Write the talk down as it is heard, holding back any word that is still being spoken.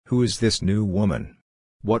Who is this new woman?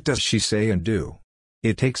 What does she say and do?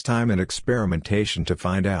 It takes time and experimentation to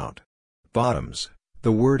find out. Bottoms,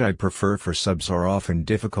 the word I prefer for subs, are often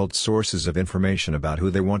difficult sources of information about who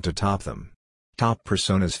they want to top them. Top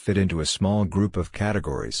personas fit into a small group of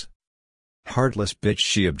categories. Heartless bitch.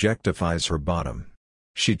 She objectifies her bottom.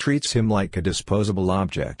 She treats him like a disposable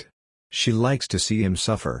object. She likes to see him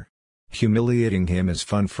suffer. Humiliating him is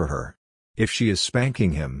fun for her. If she is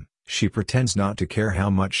spanking him, she pretends not to care how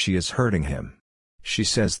much she is hurting him. She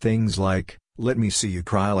says things like, "Let me see you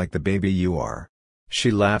cry like the baby you are." She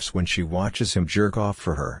laughs when she watches him jerk off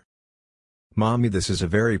for her. Mommy. This is a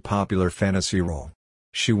very popular fantasy role.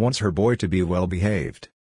 She wants her boy to be well behaved.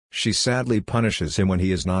 She sadly punishes him when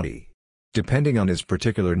he is naughty. Depending on his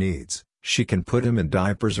particular needs, she can put him in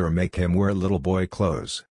diapers or make him wear little boy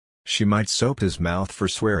clothes. She might soap his mouth for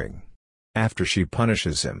swearing. After she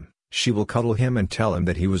punishes him, she will cuddle him and tell him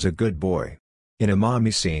that he was a good boy. In a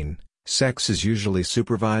mommy scene, sex is usually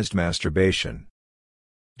supervised masturbation.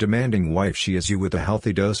 Demanding wife. She is you with a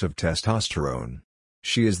healthy dose of testosterone.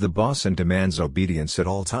 She is the boss and demands obedience at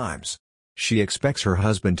all times. She expects her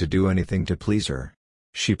husband to do anything to please her.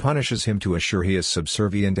 She punishes him to assure he is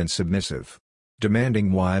subservient and submissive.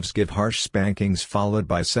 Demanding wives give harsh spankings followed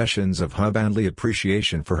by sessions of husbandly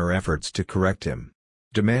appreciation for her efforts to correct him.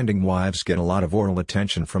 Demanding wives get a lot of oral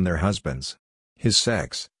attention from their husbands. His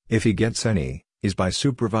sex, if he gets any, is by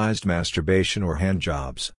supervised masturbation or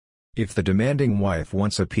handjobs. If the demanding wife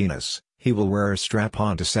wants a penis, he will wear a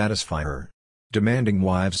strap-on to satisfy her. Demanding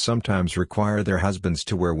wives sometimes require their husbands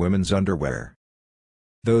to wear women's underwear.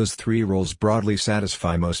 Those three roles broadly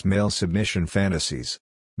satisfy most male submission fantasies.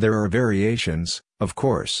 There are variations, of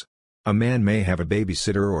course. A man may have a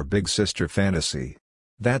babysitter or big sister fantasy.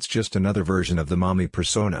 That's just another version of the mommy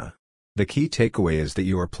persona. The key takeaway is that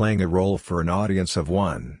you are playing a role for an audience of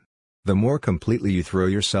one. The more completely you throw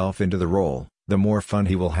yourself into the role, the more fun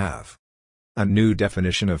he will have. A new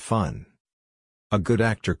definition of fun. A good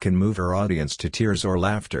actor can move her audience to tears or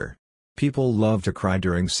laughter. People love to cry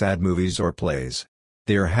during sad movies or plays.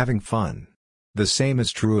 They are having fun. The same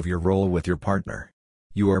is true of your role with your partner.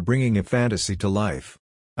 You are bringing a fantasy to life.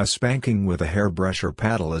 A spanking with a hairbrush or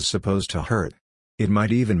paddle is supposed to hurt. It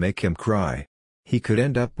might even make him cry. He could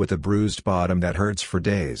end up with a bruised bottom that hurts for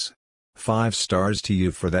days. 5 stars to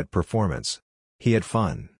you for that performance. He had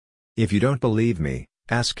fun. If you don't believe me,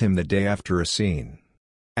 ask him the day after a scene.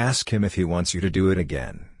 Ask him if he wants you to do it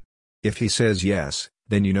again. If he says yes,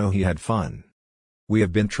 then you know he had fun. We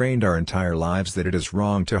have been trained our entire lives that it is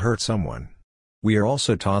wrong to hurt someone. We are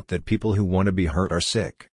also taught that people who want to be hurt are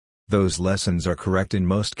sick. Those lessons are correct in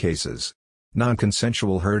most cases.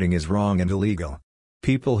 Non-consensual hurting is wrong and illegal.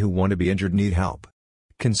 People who want to be injured need help.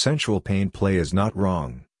 Consensual pain play is not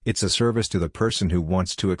wrong, it's a service to the person who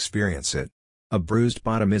wants to experience it. A bruised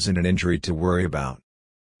bottom isn't an injury to worry about.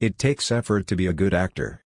 It takes effort to be a good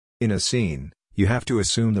actor. In a scene, you have to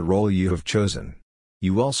assume the role you have chosen.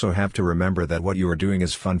 You also have to remember that what you are doing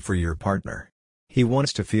is fun for your partner. He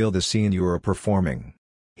wants to feel the scene you are performing.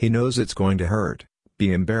 He knows it's going to hurt,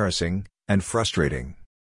 be embarrassing, and frustrating.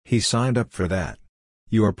 He signed up for that.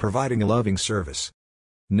 You are providing a loving service.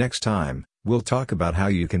 Next time, we'll talk about how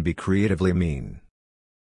you can be creatively mean.